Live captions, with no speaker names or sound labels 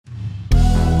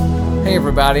Hey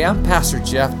everybody, I'm Pastor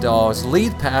Jeff Dawes,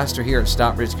 lead pastor here at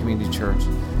Stockbridge Community Church.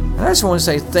 And I just want to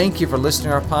say thank you for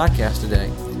listening to our podcast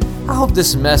today. I hope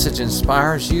this message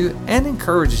inspires you and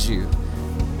encourages you.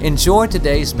 Enjoy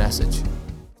today's message.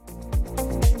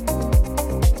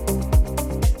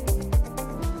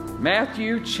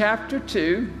 Matthew chapter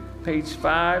 2, page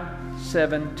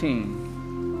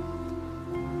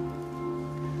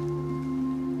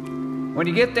 517. When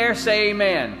you get there, say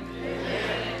amen.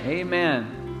 Amen.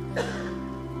 Amen.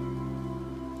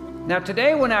 Now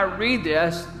today when I read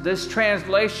this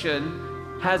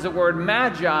translation has the word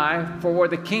magi, for where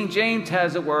the King James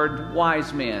has the word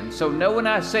wise men. So know when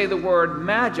I say the word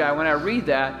magi, when I read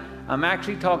that, I'm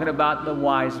actually talking about the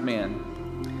wise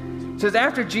men. It says,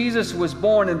 after Jesus was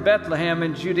born in Bethlehem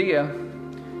in Judea,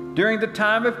 during the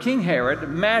time of King Herod,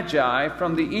 magi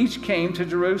from the east came to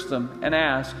Jerusalem and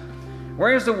asked,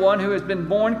 "Where is the one who has been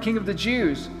born King of the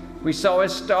Jews? We saw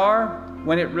his star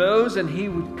when it rose, and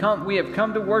we have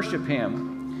come to worship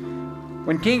him."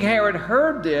 When King Herod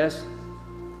heard this,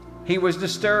 he was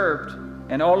disturbed,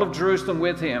 and all of Jerusalem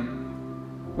with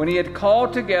him. When he had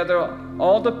called together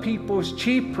all the people's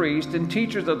chief priests and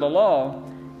teachers of the law,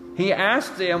 he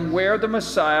asked them where the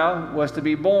Messiah was to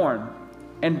be born.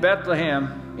 "In Bethlehem,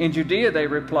 in Judea," they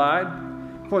replied,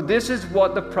 "for this is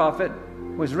what the prophet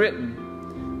was written.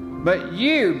 But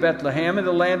you, Bethlehem, in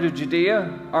the land of Judea,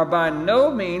 are by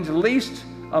no means least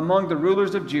among the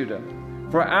rulers of Judah.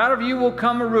 For out of you will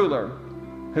come a ruler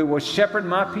who will shepherd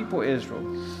my people Israel."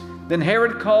 Then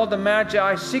Herod called the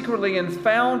Magi secretly and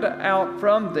found out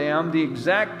from them the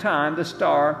exact time the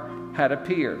star had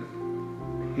appeared.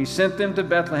 He sent them to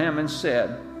Bethlehem and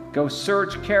said, "Go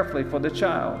search carefully for the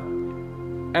child.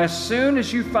 As soon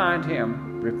as you find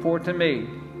him, report to me,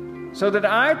 so that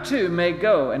I too may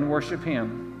go and worship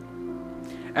him."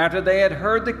 After they had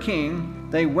heard the king,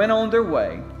 they went on their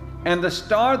way, and the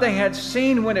star they had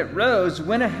seen when it rose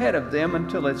went ahead of them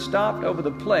until it stopped over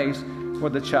the place where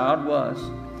the child was.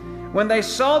 When they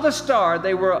saw the star,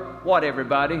 they were, what,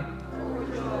 everybody?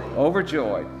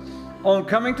 Overjoyed. On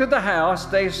coming to the house,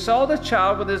 they saw the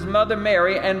child with his mother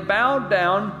Mary and bowed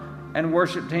down and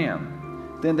worshipped him.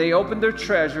 Then they opened their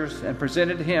treasures and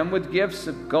presented him with gifts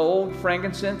of gold,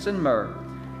 frankincense, and myrrh.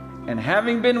 And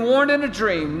having been warned in a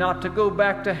dream not to go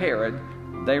back to Herod,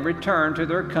 they returned to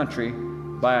their country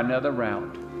by another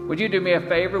route. Would you do me a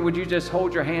favor? Would you just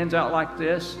hold your hands out like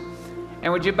this?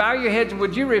 And would you bow your heads and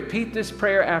would you repeat this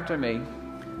prayer after me?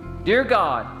 Dear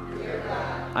God,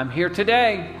 I'm here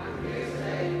today.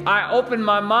 I open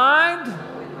my mind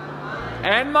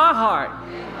and my heart.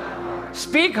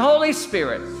 Speak, Holy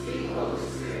Spirit,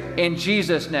 in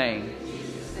Jesus' name.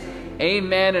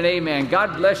 Amen and amen.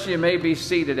 God bless you. You may be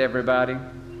seated, everybody.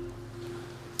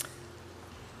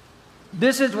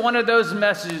 This is one of those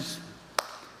messages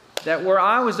that where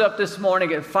I was up this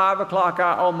morning at 5 o'clock,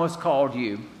 I almost called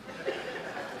you.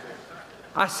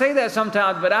 I say that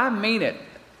sometimes, but I mean it.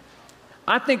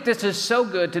 I think this is so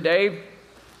good today,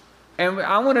 and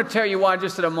I want to tell you why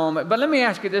just in a moment. But let me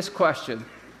ask you this question.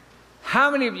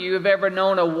 How many of you have ever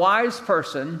known a wise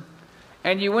person,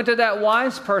 and you went to that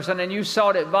wise person and you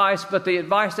sought advice, but the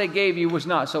advice they gave you was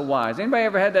not so wise? Anybody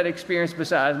ever had that experience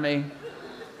besides me?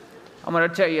 I'm going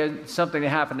to tell you something that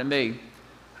happened to me.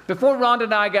 Before Rhonda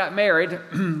and I got married,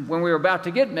 when we were about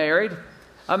to get married,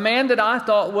 a man that I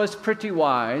thought was pretty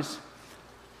wise,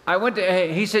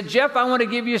 he said, "Jeff, I want to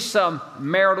give you some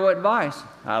marital advice."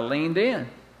 I leaned in.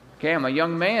 Okay, I'm a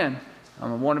young man.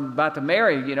 I'm about to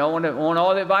marry, I want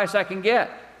all the advice I can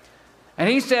get. And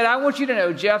he said, "I want you to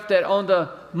know, Jeff, that on the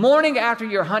morning after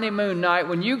your honeymoon night,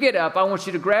 when you get up, I want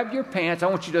you to grab your pants. I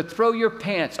want you to throw your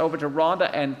pants over to Rhonda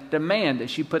and demand that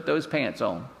she put those pants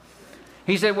on."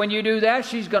 He said, "When you do that,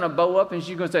 she's going to bow up and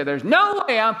she's going to say, 'There's no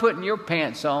way I'm putting your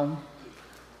pants on.'"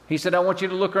 He said, "I want you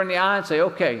to look her in the eye and say,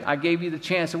 'Okay, I gave you the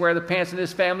chance to wear the pants in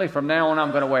this family. From now on,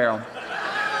 I'm going to wear them.'"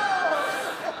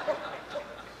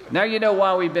 Now you know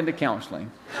why we've been to counseling.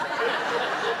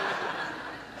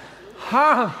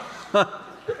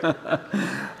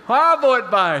 Horrible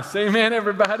advice. Amen,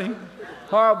 everybody?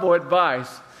 Horrible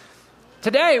advice.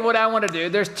 Today, what I want to do,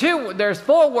 there's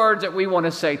 4 words that we want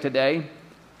to say today,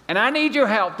 and I need your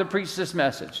help to preach this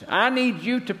message. I need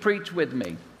you to preach with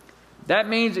me. That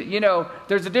means that,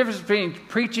 there's a difference between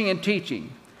preaching and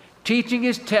teaching. Teaching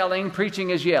is telling, preaching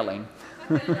is yelling.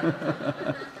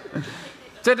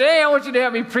 Today, I want you to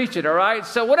help me preach it, all right?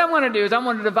 So what I want to do is I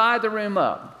want to divide the room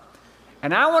up.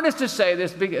 And I want us to say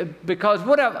this because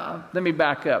let me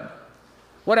back up.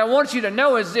 What I want you to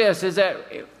know is this, is that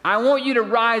I want you to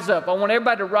rise up. I want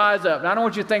everybody to rise up. And I don't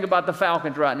want you to think about the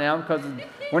Falcons right now because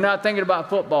we're not thinking about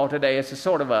football today. It's a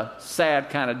sort of a sad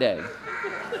kind of day.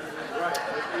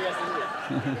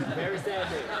 Very sad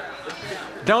day.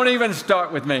 Don't even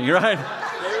start with me, right?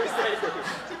 Very sad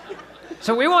day.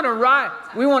 So we want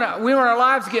our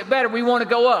lives to get better. We want to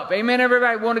go up. Amen,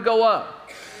 everybody? We want to go up.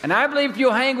 And I believe if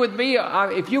you'll hang with me,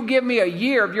 if you give me a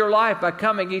year of your life by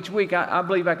coming each week, I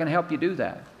believe I can help you do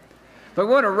that. But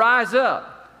we want to rise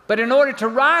up. But in order to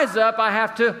rise up, I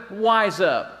have to wise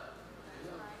up.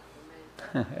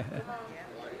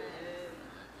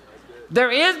 There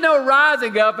is no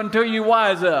rising up until you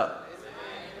wise up.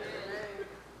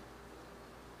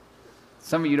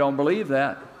 Some of you don't believe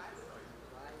that.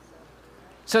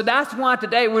 So that's why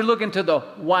today we're looking to the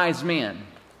wise men.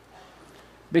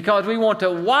 Because we want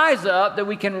to wise up that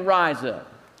we can rise up.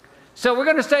 So we're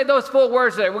going to say those 4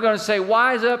 words today. We're going to say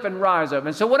wise up and rise up.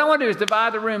 And so what I want to do is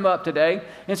divide the room up today.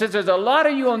 And since there's a lot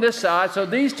of you on this side, so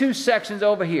these 2 sections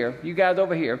over here, you guys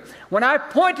over here, when I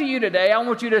point to you today, I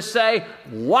want you to say,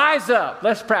 wise up.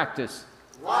 Let's practice.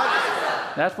 Wise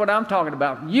up. That's what I'm talking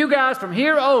about. You guys from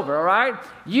here over, all right?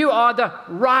 You are the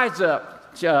rise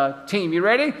up team. You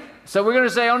ready? So we're going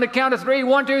to say on the count of 3,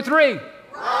 1, 2, 3. Rise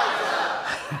up.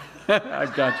 I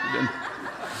got you, didn't I?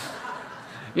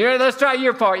 You ready? Let's try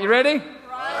your part. You ready? Rise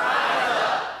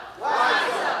up,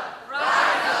 rise up,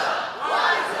 rise up,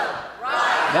 rise up,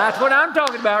 rise up. That's what I'm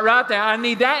talking about right there. I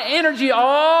need that energy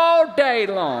all day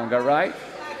long, all right?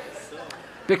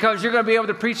 Because you're going to be able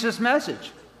to preach this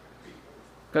message.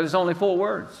 Because it's only 4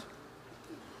 words.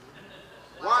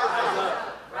 Rise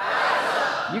up,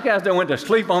 rise up. You guys don't went to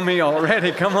sleep on me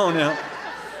already. Come on now.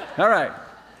 All right.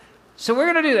 So we're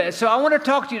going to do that. So I want to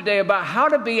talk to you today about how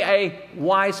to be a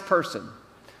wise person.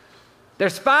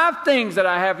 There's 5 things that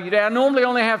I have for you today. I normally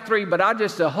only have 3, but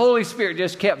the Holy Spirit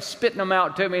just kept spitting them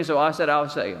out to me, so I said I'll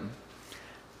say them.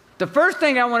 The first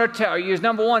thing I want to tell you is,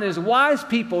 number 1, is wise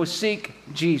people seek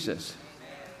Jesus.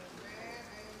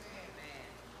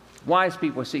 Wise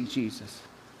people seek Jesus.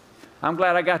 I'm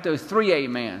glad I got those 3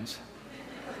 amens.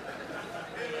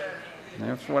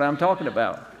 That's what I'm talking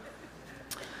about.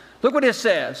 Look what it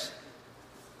says.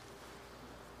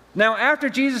 Now, after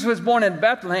Jesus was born in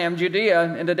Bethlehem,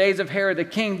 Judea, in the days of Herod the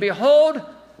king, behold,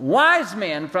 wise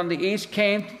men from the east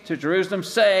came to Jerusalem,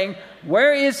 saying,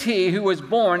 where is he who was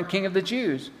born King of the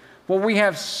Jews? For we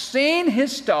have seen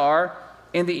his star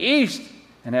in the east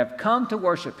and have come to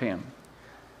worship him.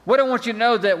 What I want you to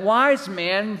know that wise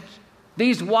men,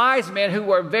 these wise men who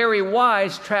were very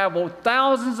wise, traveled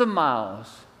thousands of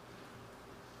miles.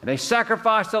 And they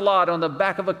sacrificed a lot on the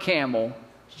back of a camel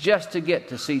just to get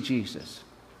to see Jesus.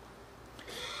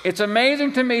 It's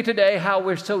amazing to me today how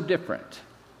we're so different.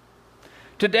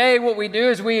 Today what we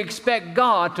do is we expect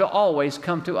God to always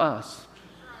come to us.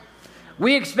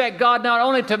 We expect God not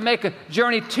only to make a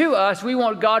journey to us, we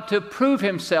want God to prove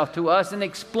himself to us and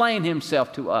explain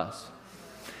himself to us.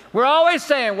 We're always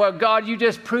saying, well, God, you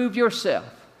just prove yourself.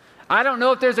 I don't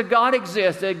know if there's a God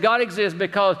exists. God exists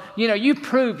because, you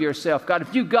prove yourself, God.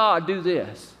 If you, God, do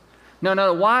this.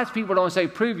 No, wise people don't say,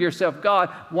 prove yourself,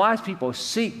 God. Wise people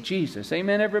seek Jesus.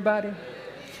 Amen, everybody?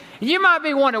 You might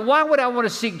be wondering, why would I want to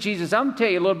seek Jesus? I'm going to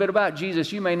tell you a little bit about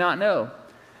Jesus you may not know.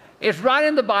 It's right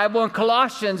in the Bible. In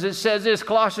Colossians, it says this.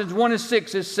 Colossians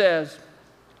 1:6, it says,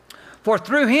 for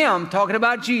through him, talking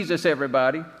about Jesus,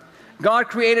 everybody, God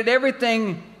created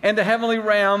everything in the heavenly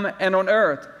realm and on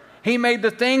earth. He made the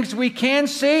things we can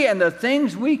see and the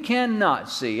things we cannot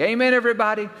see. Amen,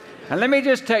 everybody? And let me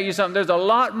just tell you something. There's a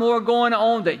lot more going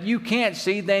on that you can't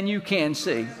see than you can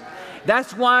see.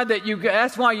 That's why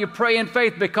you pray in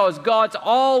faith, because God's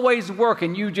always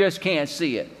working. You just can't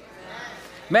see it.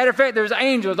 Matter of fact, there's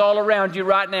angels all around you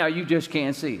right now. You just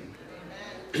can't see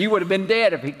it. You would have been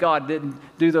dead if God didn't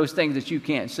do those things that you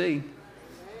can't see.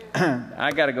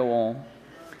 I got to go on.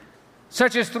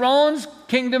 Such as thrones,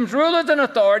 kingdoms, rulers, and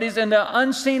authorities in the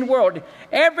unseen world.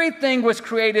 Everything was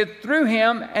created through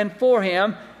him and for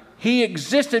him. He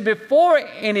existed before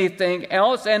anything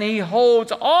else, and he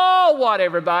holds all what,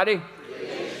 everybody?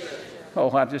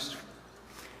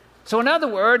 So in other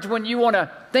words, when you want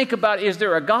to think about, is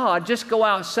there a God, just go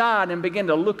outside and begin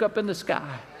to look up in the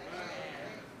sky.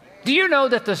 Do you know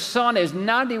that the sun is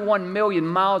 91 million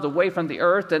miles away from the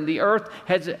earth, and the earth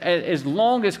has, as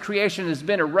long as creation has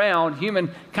been around,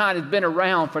 humankind has been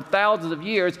around for thousands of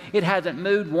years, it hasn't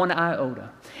moved one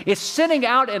iota. It's sitting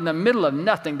out in the middle of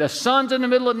nothing. The sun's in the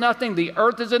middle of nothing. The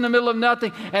earth is in the middle of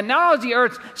nothing. And not only is the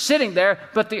earth sitting there,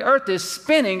 but the earth is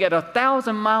spinning at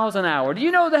 1,000 miles an hour. Do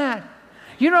you know that?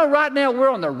 You know, right now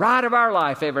we're on the ride of our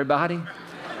life, everybody.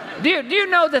 Do you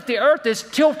know that the earth is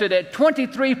tilted at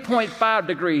 23.5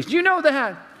 degrees? Do you know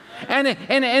that? And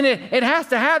it has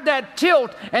to have that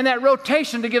tilt and that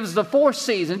rotation to give us the 4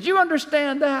 seasons. Do you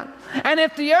understand that? And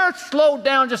if the earth slowed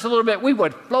down just a little bit, we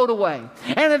would float away.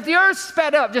 And if the earth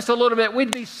sped up just a little bit,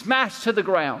 we'd be smashed to the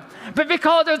ground. But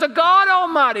because there's a God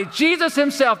Almighty, Jesus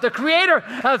himself, the creator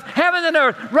of heaven and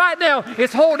earth, right now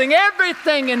is holding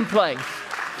everything in place.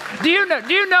 Do you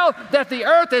know that the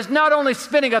earth is not only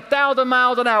spinning 1,000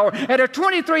 miles an hour at a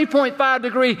 23.5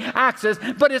 degree axis,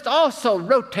 but it's also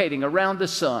rotating around the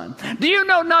sun? Do you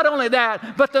know not only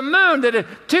that, but the moon that is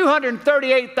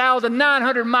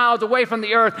 238,900 miles away from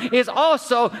the earth is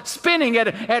also spinning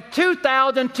at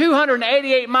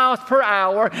 2,288 miles per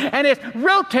hour, and it's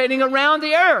rotating around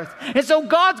the earth. And so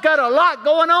God's got a lot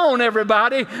going on,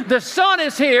 everybody. The sun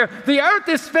is here, the earth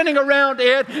is spinning around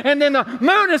it, and then the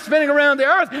moon is spinning around the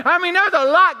earth. I mean, there's a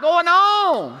lot going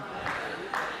on.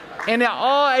 And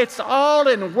it's all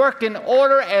in working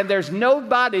order, and there's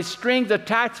nobody's strings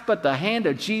attached but the hand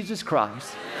of Jesus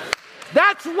Christ.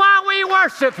 That's why we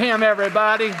worship him,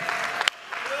 everybody.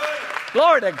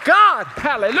 Glory to God.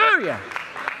 Hallelujah.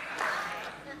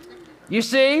 You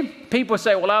see, people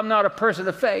say, well, I'm not a person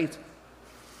of faith.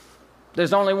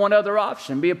 There's only one other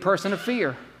option, be a person of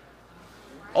fear.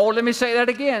 Oh, let me say that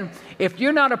again. If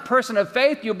you're not a person of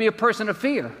faith, you'll be a person of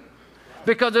fear.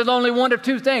 Because there's only one of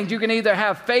 2 things. You can either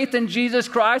have faith in Jesus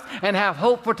Christ and have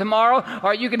hope for tomorrow,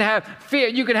 or you can have fear.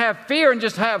 You can have fear and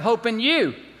just have hope in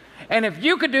you. And if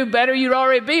you could do better, you'd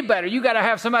already be better. You got to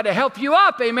have somebody to help you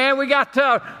up, amen. We got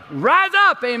to rise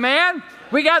up, amen.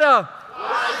 We got to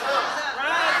rise up,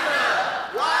 rise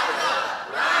up, rise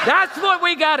up, rise up. That's what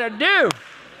we got to do.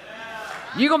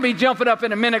 You're going to be jumping up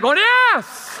in a minute going,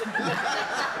 yes!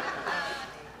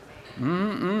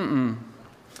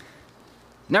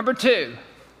 Number 2,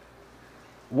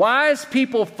 wise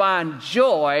people find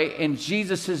joy in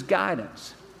Jesus'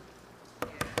 guidance.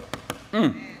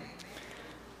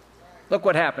 Look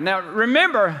what happened. Now,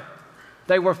 remember,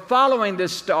 they were following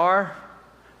this star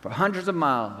for hundreds of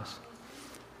miles.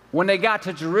 When they got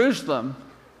to Jerusalem,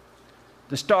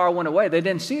 the star went away. They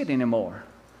didn't see it anymore.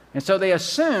 And so they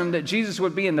assumed that Jesus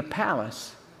would be in the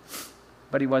palace,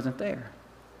 but he wasn't there.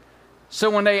 So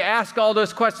when they asked all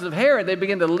those questions of Herod, they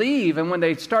began to leave. And when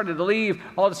they started to leave,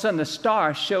 all of a sudden the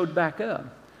star showed back up.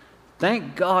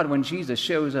 Thank God when Jesus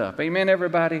shows up. Amen,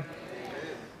 everybody? Amen.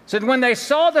 So when they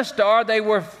saw the star, they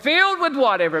were filled with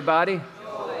what, everybody?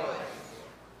 Joy.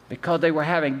 Because they were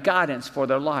having guidance for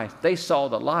their life. They saw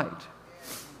the light.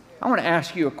 I want to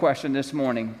ask you a question this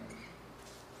morning.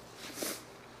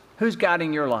 Who's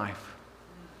guiding your life?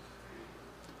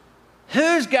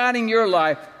 Who's guiding your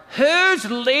life? Whose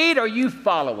lead are you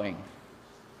following?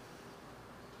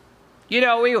 You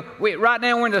know, we right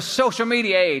now we're in the social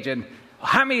media age, and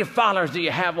how many followers do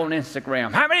you have on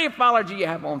Instagram? How many followers do you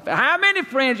have on Facebook? How many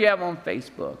friends do you have on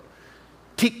Facebook?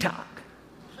 TikTok.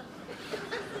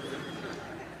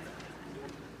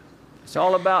 It's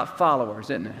all about followers,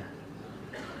 isn't it?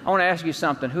 I want to ask you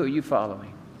something. Who are you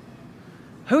following?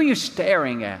 Who are you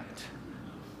staring at?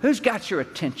 Who's got your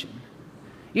attention?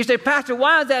 You say, Pastor,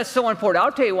 why is that so important?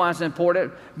 I'll tell you why it's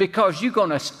important. Because you're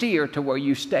going to steer to where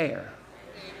you stare.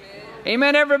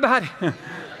 Amen, everybody?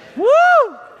 Woo!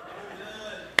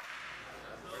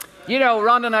 You know,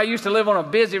 Rhonda and I used to live on a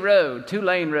busy road,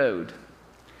 2-lane road.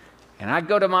 And I'd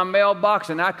go to my mailbox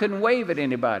and I couldn't wave at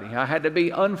anybody. I had to be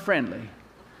unfriendly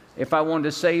if I wanted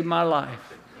to save my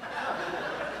life.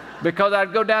 Because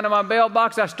I'd go down to my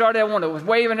mailbox, I was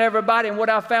waving at everybody, and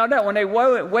what I found out, when they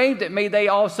waved at me, they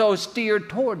also steered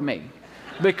toward me.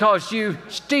 Because you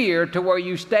steer to where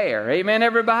you stare. Amen,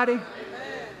 everybody? Amen.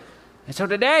 And so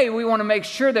today, we want to make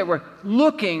sure that we're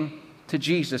looking to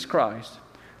Jesus Christ.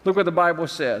 Look what the Bible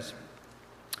says.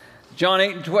 John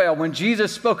 8:12, when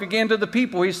Jesus spoke again to the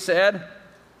people, he said,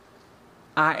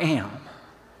 I am.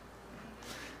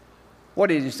 What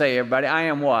did he say, everybody? I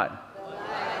am what?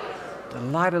 The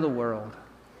light of the world,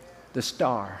 the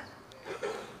star.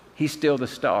 He's still the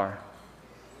star.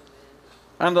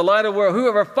 I'm the light of the world.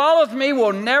 Whoever follows me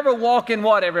will never walk in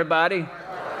what, everybody?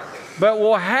 But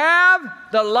will have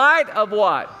the light of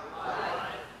what?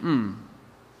 You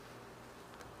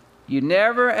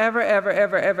never, ever, ever,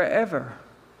 ever, ever, ever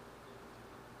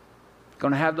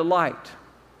going to have the light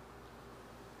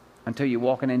until you're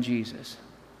walking in Jesus.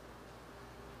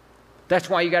 That's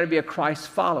why you got to be a Christ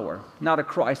follower, not a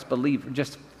Christ believer.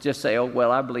 Just say, oh, well,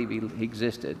 I believe he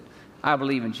existed. I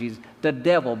believe in Jesus. The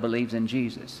devil believes in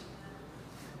Jesus.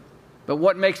 But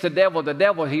what makes the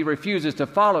devil? He refuses to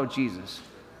follow Jesus.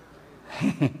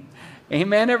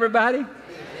 Amen, everybody? Amen.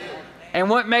 And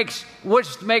what makes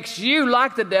you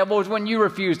like the devil is when you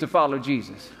refuse to follow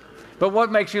Jesus. But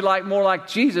what makes you more like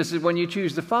Jesus is when you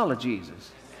choose to follow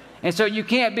Jesus. And so you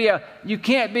can't be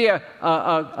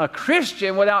a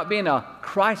Christian without being a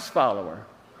Christ follower.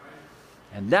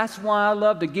 And that's why I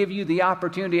love to give you the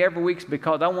opportunity every week,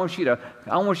 because I want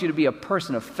you to be a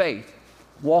person of faith.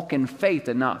 Walk in faith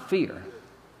and not fear.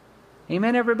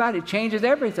 Amen, everybody? It changes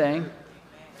everything.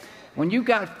 When you've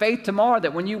got faith tomorrow,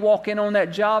 that when you walk in on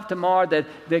that job tomorrow,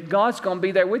 that God's going to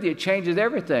be there with you, it changes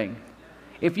everything.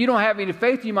 If you don't have any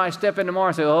faith, you might step in tomorrow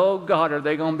and say, oh, God, are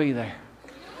they going to be there?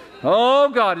 Oh,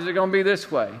 God, is it going to be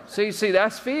this way? See,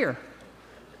 that's fear.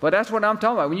 But that's what I'm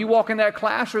talking about. When you walk in that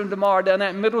classroom tomorrow, down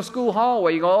that middle school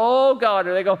hallway, you go, oh, God,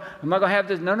 am I going to have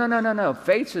this? No.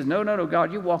 Faith says, no,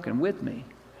 God, you're walking with me.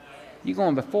 You're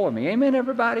going before me. Amen,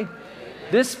 everybody? Amen.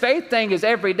 This faith thing is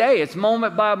every day. It's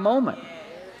moment by moment.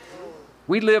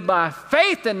 We live by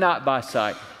faith and not by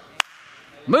sight.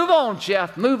 Move on,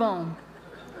 Jeff. Move on.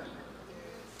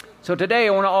 So today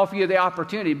I want to offer you the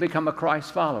opportunity to become a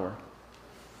Christ follower.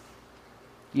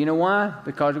 You know why?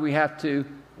 Because we have to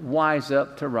wise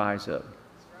up to rise up.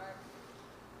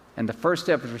 And the first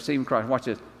step is receiving Christ. Watch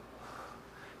this.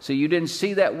 So you didn't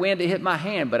see that wind that hit my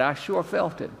hand, but I sure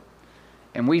felt it.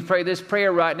 And we pray this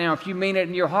prayer right now. If you mean it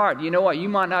in your heart, you know what? You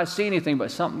might not see anything,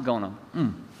 but something's going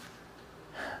on.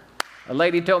 A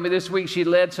lady told me this week she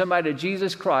led somebody to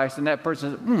Jesus Christ, and that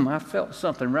person said, I felt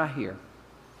something right here.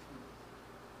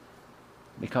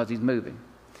 Because he's moving.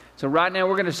 So right now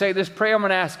we're going to say this prayer. I'm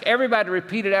going to ask everybody to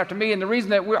repeat it after me. And the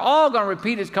reason that we're all going to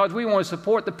repeat it is because we want to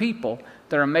support the people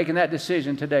that are making that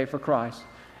decision today for Christ.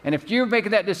 And if you're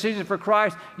making that decision for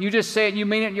Christ, you just say it, you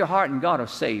mean it in your heart, and God will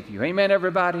save you. Amen,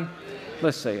 everybody? Amen.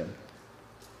 Let's say it.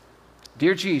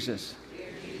 Dear Jesus,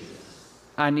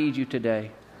 I need you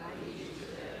today.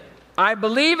 I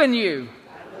believe in you.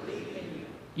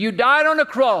 You died on the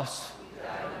cross.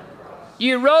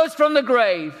 You rose from the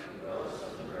grave.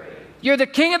 You're the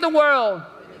King of the world.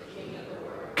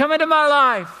 Come into my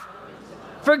life.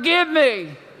 Forgive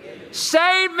me.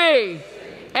 Save me.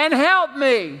 And help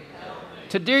me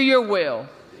to do your will.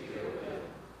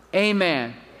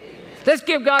 Amen. Let's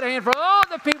give God a hand for all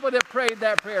the people that prayed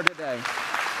that prayer today.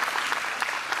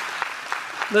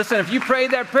 Listen, if you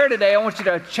prayed that prayer today, I want you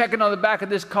to check it on the back of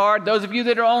this card. Those of you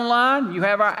that are online, you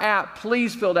have our app.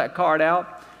 Please fill that card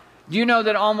out. Do you know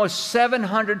that almost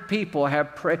 700 people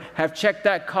have checked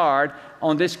that card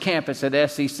on this campus at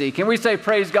SCC? Can we say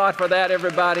praise God for that,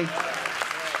 everybody?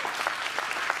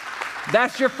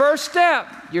 That's your first step.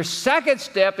 Your second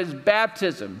step is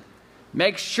baptism.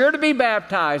 Make sure to be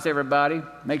baptized, everybody.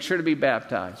 Make sure to be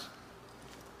baptized.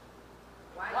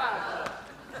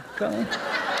 Okay.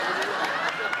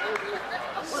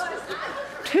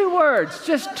 2 words,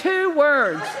 just 2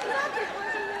 words.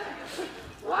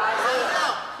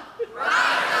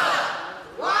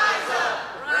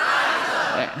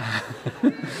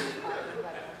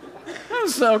 I'm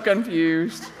so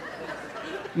confused.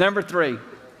 Number 3,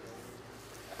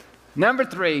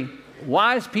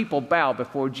 wise people bow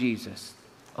before Jesus.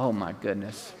 Oh my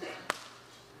goodness.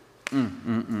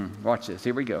 Watch this.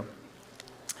 Here we go.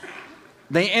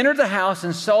 They entered the house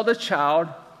and saw the child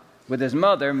with his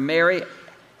mother, Mary,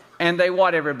 and they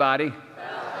what, everybody?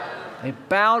 They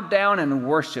bowed down and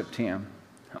worshiped him.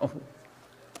 Oh.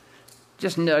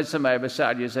 Just nudge somebody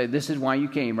beside you and say, this is why you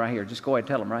came right here. Just go ahead and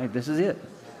tell them, right? This is it.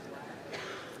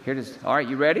 Here it is. All right,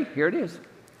 you ready? Here it is.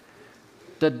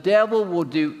 The devil will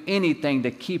do anything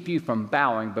to keep you from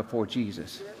bowing before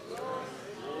Jesus.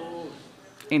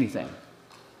 Anything.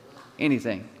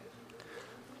 Anything.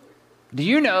 Do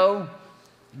you know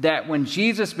that when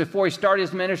Jesus, before he started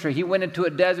his ministry, he went into a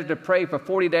desert to pray for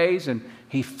 40 days and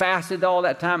he fasted all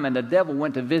that time, and the devil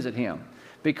went to visit him?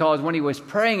 Because when he was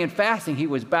praying and fasting, he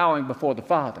was bowing before the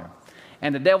Father.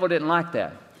 And the devil didn't like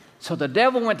that. So the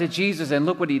devil went to Jesus, and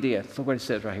look what he did. Look what it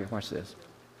says right here. Watch this.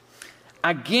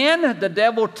 Again, the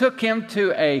devil took him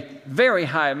to a very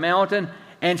high mountain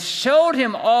and showed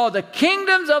him all the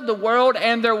kingdoms of the world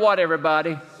and their what,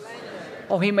 everybody?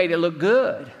 Oh, he made it look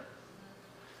good.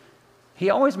 He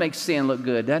always makes sin look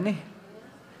good, doesn't he?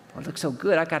 Oh, it looks so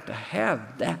good. I got to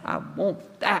have that. I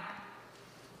want that.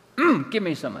 Give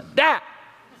me some of that.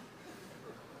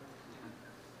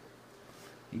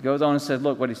 He goes on and says,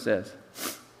 look what he says.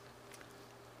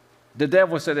 The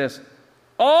devil said this,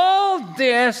 all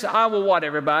this I will what,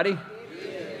 everybody?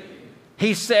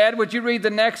 He said, would you read the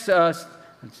next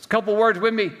couple words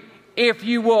with me? If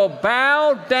you will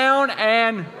bow down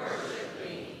and worship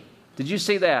me. Did you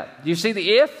see that? Do you see the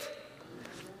if?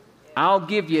 I'll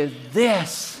give you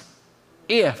this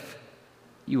if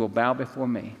you will bow before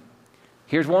me.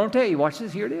 Here's what I'll tell you. Watch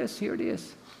this. Here it is. Here it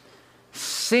is.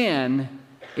 Sin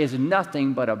is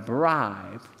nothing but a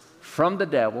bribe from the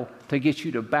devil to get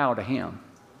you to bow to him.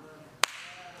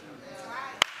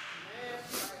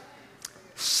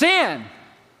 sin.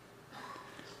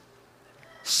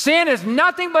 Sin is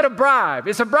nothing but a bribe.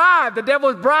 It's a bribe. The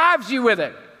devil bribes you with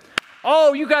it.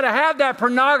 Oh, you got to have that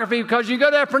pornography because you go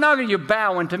to that pornography, you're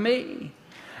bowing to me.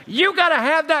 You got to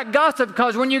have that gossip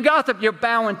because when you gossip, you're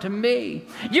bowing to me.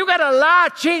 You got to lie,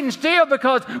 cheat, and steal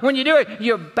because when you do it,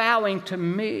 you're bowing to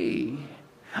me.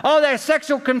 All that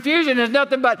sexual confusion is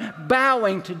nothing but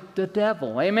bowing to the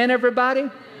devil. Amen, everybody?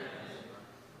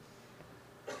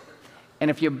 And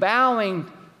if you're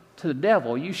bowing to the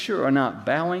devil, you sure are not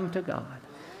bowing to God.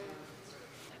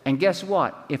 And guess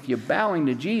what? If you're bowing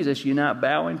to Jesus, you're not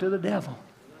bowing to the devil.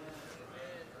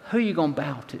 Who are you going to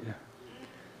bow to?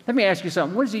 Let me ask you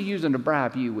something. What is he using to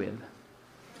bribe you with?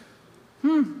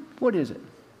 What is it?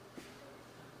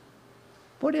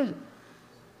 What is it?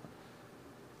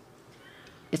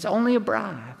 It's only a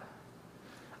bribe.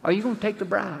 Are you going to take the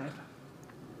bribe?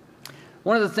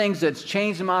 One of the things that's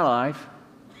changed my life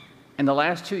in the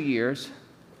last 2 years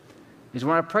is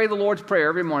when I pray the Lord's Prayer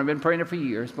every morning. I've been praying it for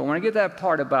years. But when I get that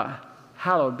part about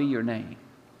hallowed be your name,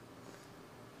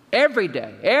 every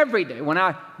day, when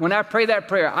I pray that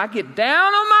prayer, I get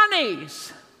down on my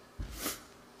knees,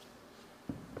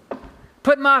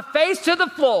 put my face to the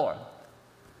floor,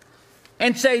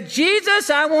 and say, Jesus,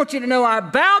 I want you to know I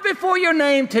bow before your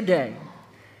name today,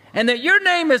 and that your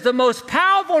name is the most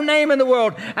powerful name in the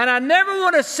world. And I never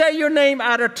want to say your name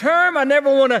out of term. I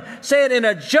never want to say it in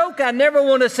a joke. I never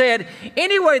want to say it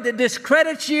any way that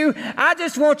discredits you. I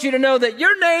just want you to know that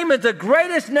your name is the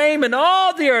greatest name in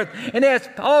all the earth, and has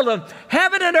all of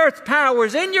heaven and earth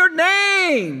powers in your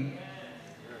name.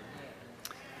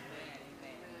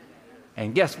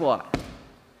 And guess what?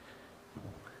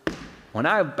 When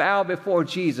I bow before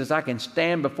Jesus, I can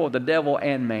stand before the devil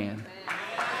and man.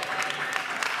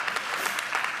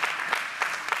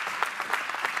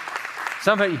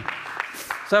 Some of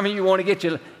you want to get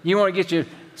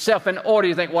yourself in order.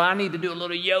 You think, well, I need to do a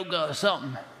little yoga or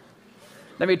something.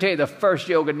 Let me tell you the first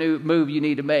yoga move you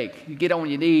need to make. You get on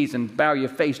your knees and bow your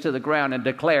face to the ground and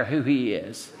declare who he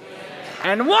is.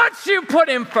 And once you put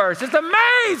him first, it's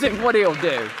amazing what he'll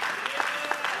do.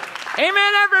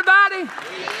 Amen, everybody?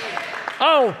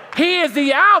 Oh, he is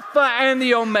the Alpha and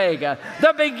the Omega,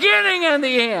 the beginning and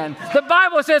the end. The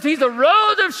Bible says he's the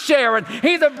rose of Sharon.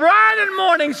 He's the bright and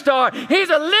morning star. He's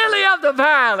the lily of the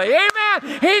valley.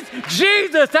 Amen. He's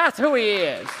Jesus. That's who he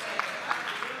is.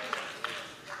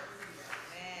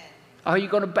 Are you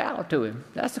going to bow to him?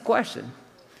 That's the question.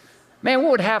 Man,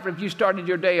 what would happen if you started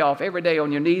your day off every day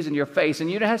on your knees and your face,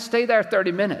 and you don't have to stay there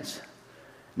 30 minutes?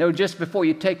 No, just before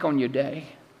you take on your day,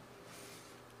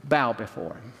 bow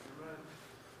before him.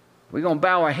 We're going to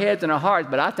bow our heads and our hearts,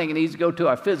 but I think it needs to go to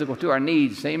our physical, to our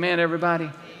needs. Amen, everybody?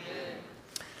 Amen.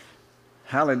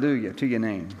 Hallelujah to your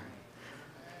name.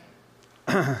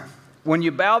 When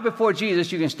you bow before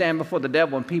Jesus, you can stand before the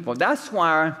devil and people. That's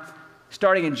why,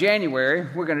 starting in January,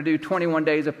 we're going to do 21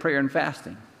 days of prayer and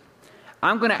fasting.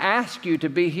 I'm going to ask you to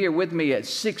be here with me at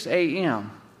 6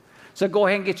 a.m. So go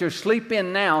ahead and get your sleep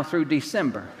in now through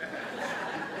December.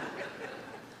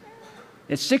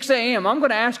 At 6 a.m., I'm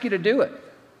going to ask you to do it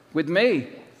with me,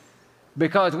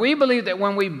 because we believe that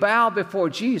when we bow before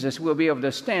Jesus, we'll be able to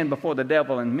stand before the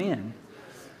devil and men.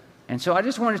 And so I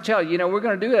just want to tell you, we're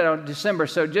going to do that on December,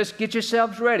 so just get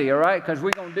yourselves ready, all right, because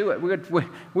we're going to do it.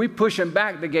 We're pushing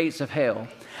back the gates of hell.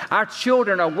 Our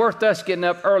children are worth us getting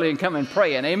up early and coming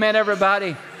praying. Amen,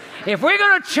 everybody? If we're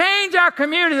going to change our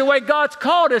community the way God's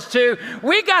called us to,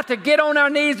 we got to get on our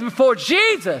knees before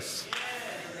Jesus.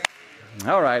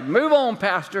 All right, move on,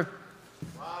 Pastor.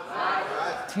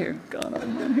 Dear God,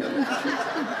 I've been here.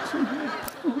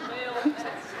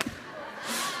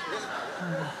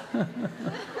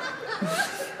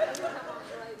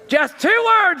 Just 2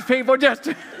 words, people. Just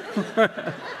 2.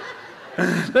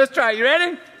 Let's try. You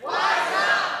ready? Rise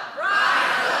up,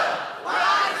 rise up,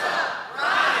 rise up,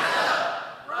 rise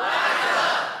up,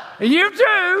 rise up. You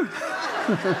too.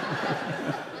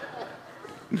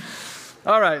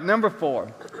 All right, number 4.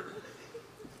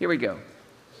 Here we go.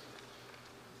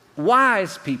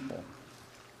 Wise people.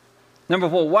 Number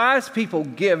 4, wise people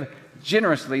give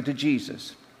generously to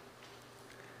Jesus.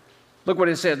 Look what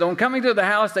it says. On coming to the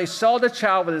house, they saw the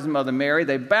child with his mother Mary.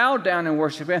 They bowed down and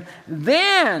worshiped him.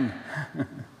 Then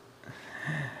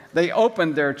they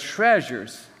opened their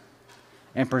treasures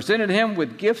and presented him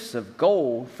with gifts of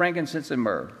gold, frankincense, and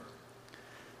myrrh.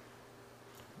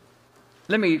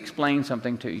 Let me explain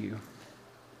something to you.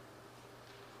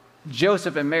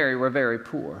 Joseph and Mary were very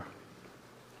poor.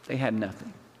 They had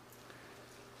nothing.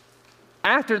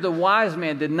 After the wise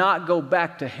men did not go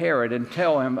back to Herod and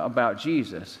tell him about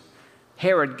Jesus,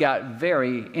 Herod got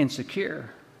very insecure.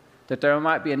 that there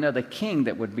might be another king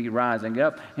that would be rising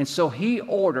up. And so he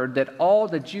ordered that all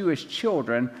the Jewish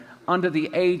children under the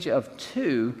age of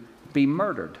 2 be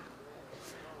murdered.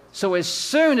 So as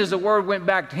soon as the word went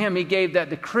back to him, he gave that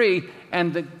decree,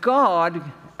 and God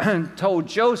told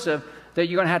Joseph that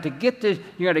you're going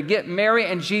to get Mary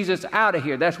and Jesus out of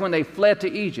here. That's when they fled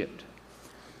to Egypt.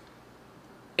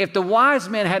 If the wise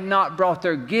men had not brought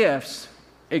their gifts,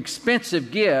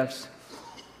 expensive gifts,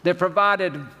 that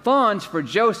provided funds for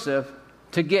Joseph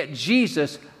to get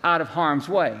Jesus out of harm's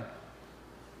way.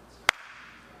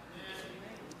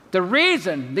 The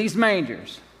reason these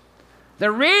mangers,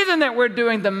 the reason that we're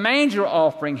doing the manger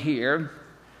offering here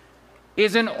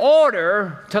is in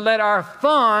order to let our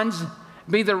funds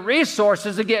be the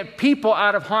resources to get people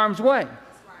out of harm's way.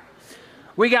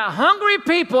 We got hungry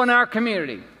people in our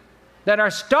community that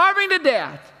are starving to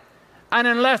death, and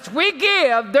unless we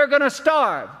give, they're going to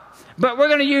starve. But we're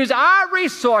going to use our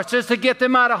resources to get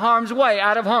them out of harm's way,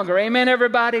 out of hunger. Amen,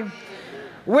 everybody?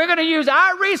 We're going to use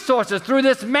our resources through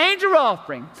this manger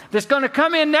offering that's going to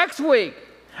come in next week.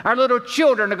 Our little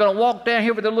children are going to walk down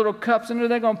here with their little cups, and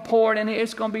they're going to pour it in here.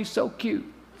 It's going to be so cute.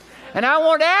 And I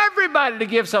want everybody to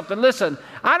give something. Listen,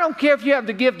 I don't care if you have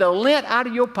to give the lint out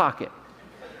of your pocket.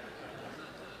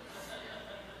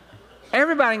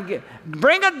 Everybody can give.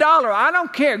 Bring $1. I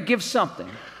don't care. Give something.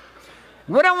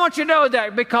 What I want you to know is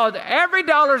that because every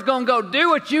dollar is going to go do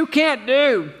what you can't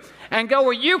do and go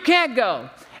where you can't go.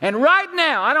 And right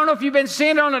now, I don't know if you've been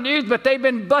seeing it on the news, but they've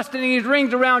been busting these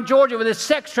rings around Georgia with this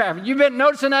sex trafficking. You've been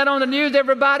noticing that on the news,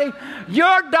 everybody?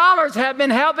 Your dollars have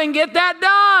been helping get that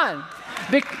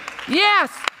done.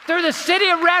 Yes, through the City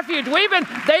of Refuge.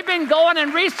 They've been going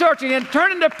and researching and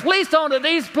turning the police onto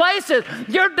these places.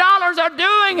 Your dollars are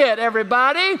doing it,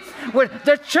 everybody.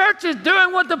 The church is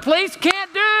doing what the police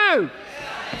can't do.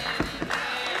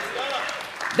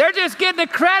 They're just getting the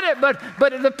credit, but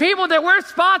the people that we're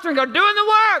sponsoring are doing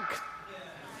the work.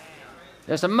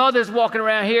 There's some mothers walking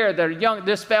around here that are young,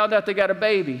 just found out they got a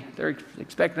baby. They're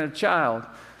expecting a child.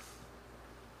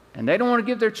 And they don't want to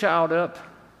give their child up.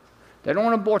 They don't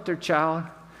want to abort their child.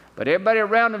 But everybody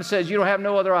around them says, you don't have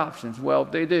no other options. Well,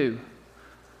 they do.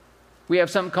 We have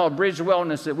something called Bridge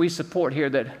Wellness that we support here,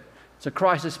 that it's a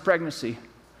crisis pregnancy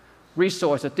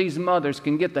resource that these mothers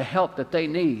can get the help that they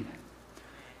need.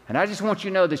 And I just want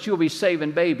you to know that you'll be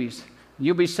saving babies.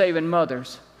 You'll be saving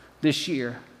mothers this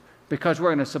year because we're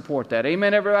going to support that.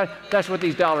 Amen, everybody? That's what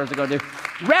these dollars are going to do.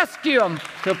 Rescue them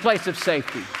to a place of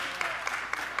safety.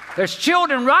 There's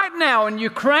children right now in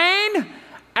Ukraine,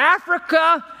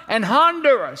 Africa, and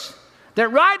Honduras that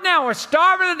right now are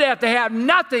starving to death. They have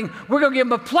nothing. We're going to give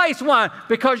them a place. Why?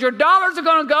 Because your dollars are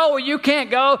going to go where you can't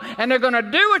go, and they're going to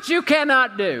do what you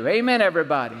cannot do. Amen,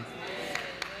 everybody?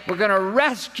 We're going to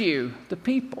rescue the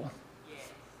people.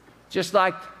 Just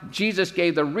like Jesus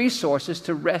gave the resources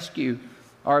to rescue,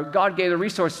 or God gave the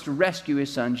resources to rescue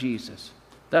his son Jesus.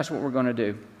 That's what we're going to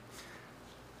do.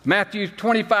 Matthew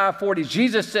 25:40,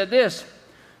 Jesus said this,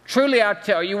 truly I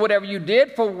tell you, whatever you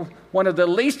did for one of the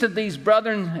least of these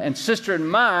brethren and sisters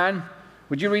mine,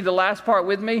 would you read the last part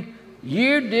with me?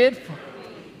 You did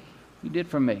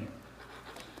for me.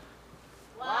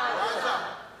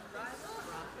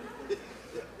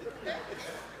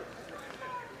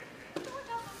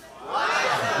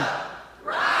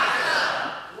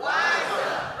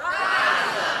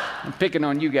 I'm picking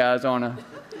on you guys, aren't I?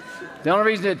 The only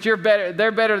reason that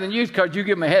they're better than you is because you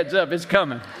give them a heads up. It's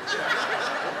coming.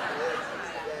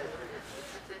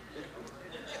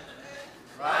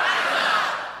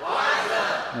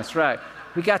 That's right.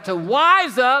 We got to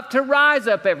wise up to rise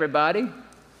up, everybody.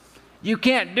 You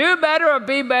can't do better or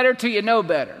be better till you know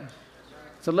better.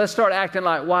 So let's start acting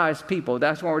like wise people.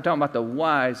 That's why we're talking about the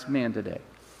wise men today.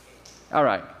 All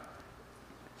right.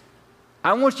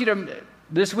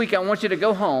 This week I want you to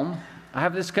go home. I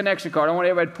have this connection card. I want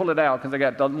everybody to pull it out because I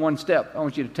got the one step I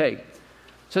want you to take. It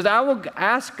says, I will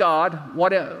ask God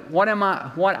what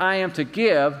I am to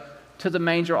give to the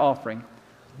manger offering.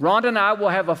 Rhonda and I will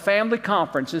have a family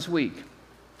conference this week.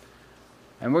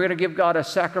 And we're going to give God a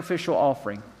sacrificial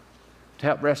offering to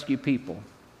help rescue people.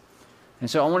 And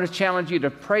so I want to challenge you to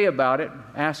pray about it.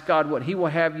 Ask God what he will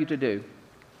have you to do.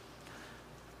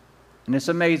 And it's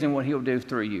amazing what he'll do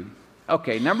through you.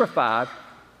 Okay, number 5.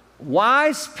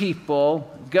 Wise people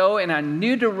go in a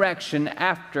new direction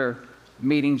after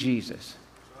meeting Jesus.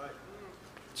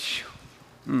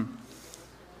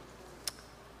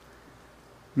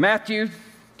 Matthew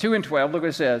 2:12, look what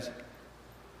it says.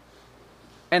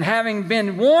 And having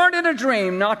been warned in a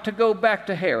dream not to go back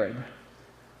to Herod,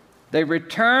 they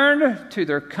returned to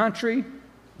their country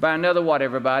by another what,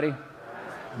 everybody?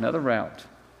 Another route.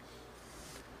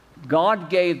 God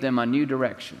gave them a new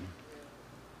direction.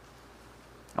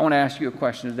 I want to ask you a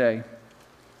question today.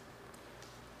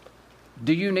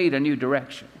 Do you need a new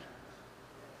direction?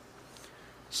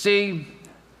 See,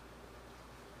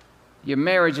 your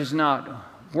marriage is not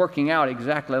working out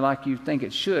exactly like you think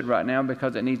it should right now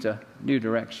because it needs a new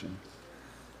direction.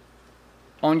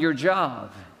 On your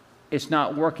job, it's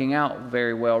not working out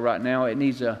very well right now. It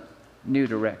needs a new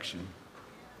direction.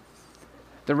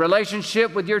 The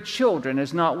relationship with your children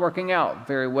is not working out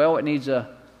very well. It needs a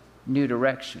new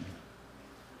direction.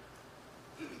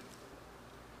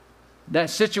 That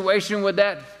situation with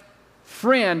that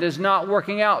friend is not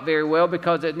working out very well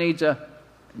because it needs a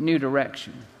new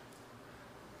direction.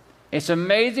 It's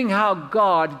amazing how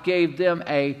God gave them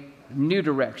a new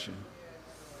direction.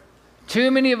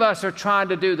 Too many of us are trying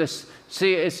to do this.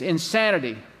 See, it's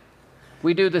insanity.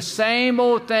 We do the same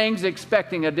old things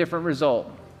expecting a different result.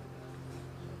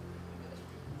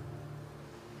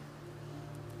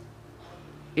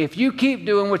 If you keep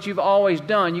doing what you've always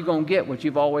done, you're going to get what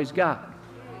you've always got.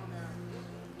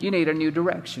 You need a new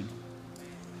direction.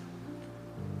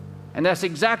 And that's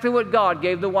exactly what God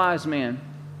gave the wise men.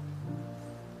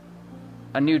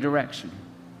 A new direction.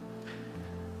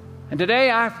 And today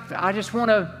I just want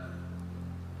to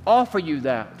offer you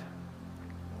that.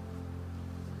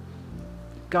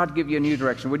 God give you a new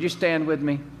direction. Would you stand with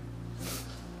me?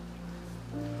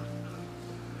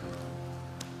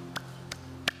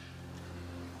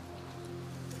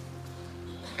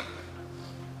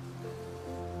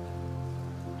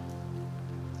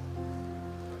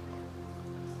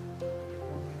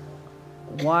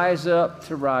 Wise up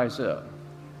to rise up.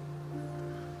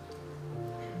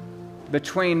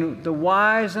 Between the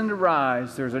wise and the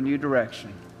rise, there's a new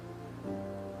direction.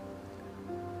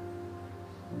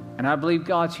 And I believe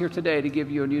God's here today to give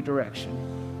you a new direction.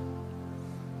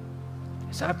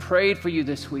 As I prayed for you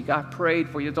this week, I prayed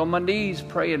for you. I was on my knees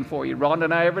praying for you. Rhonda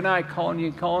and I every night calling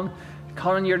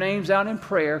your names out in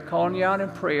prayer, calling you out in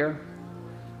prayer.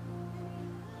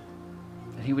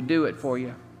 That He would do it for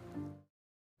you.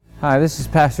 Hi, this is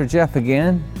Pastor Jeff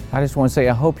again. I just want to say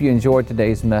I hope you enjoyed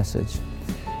today's message.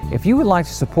 If you would like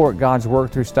to support God's work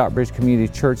through Stockbridge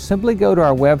Community Church, simply go to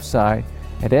our website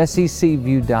at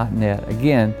sccview.net.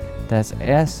 Again, that's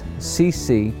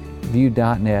sccview.net,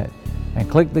 and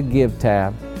click the Give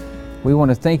tab. We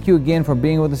want to thank you again for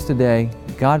being with us today.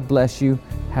 God bless you.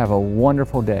 Have a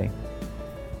wonderful day.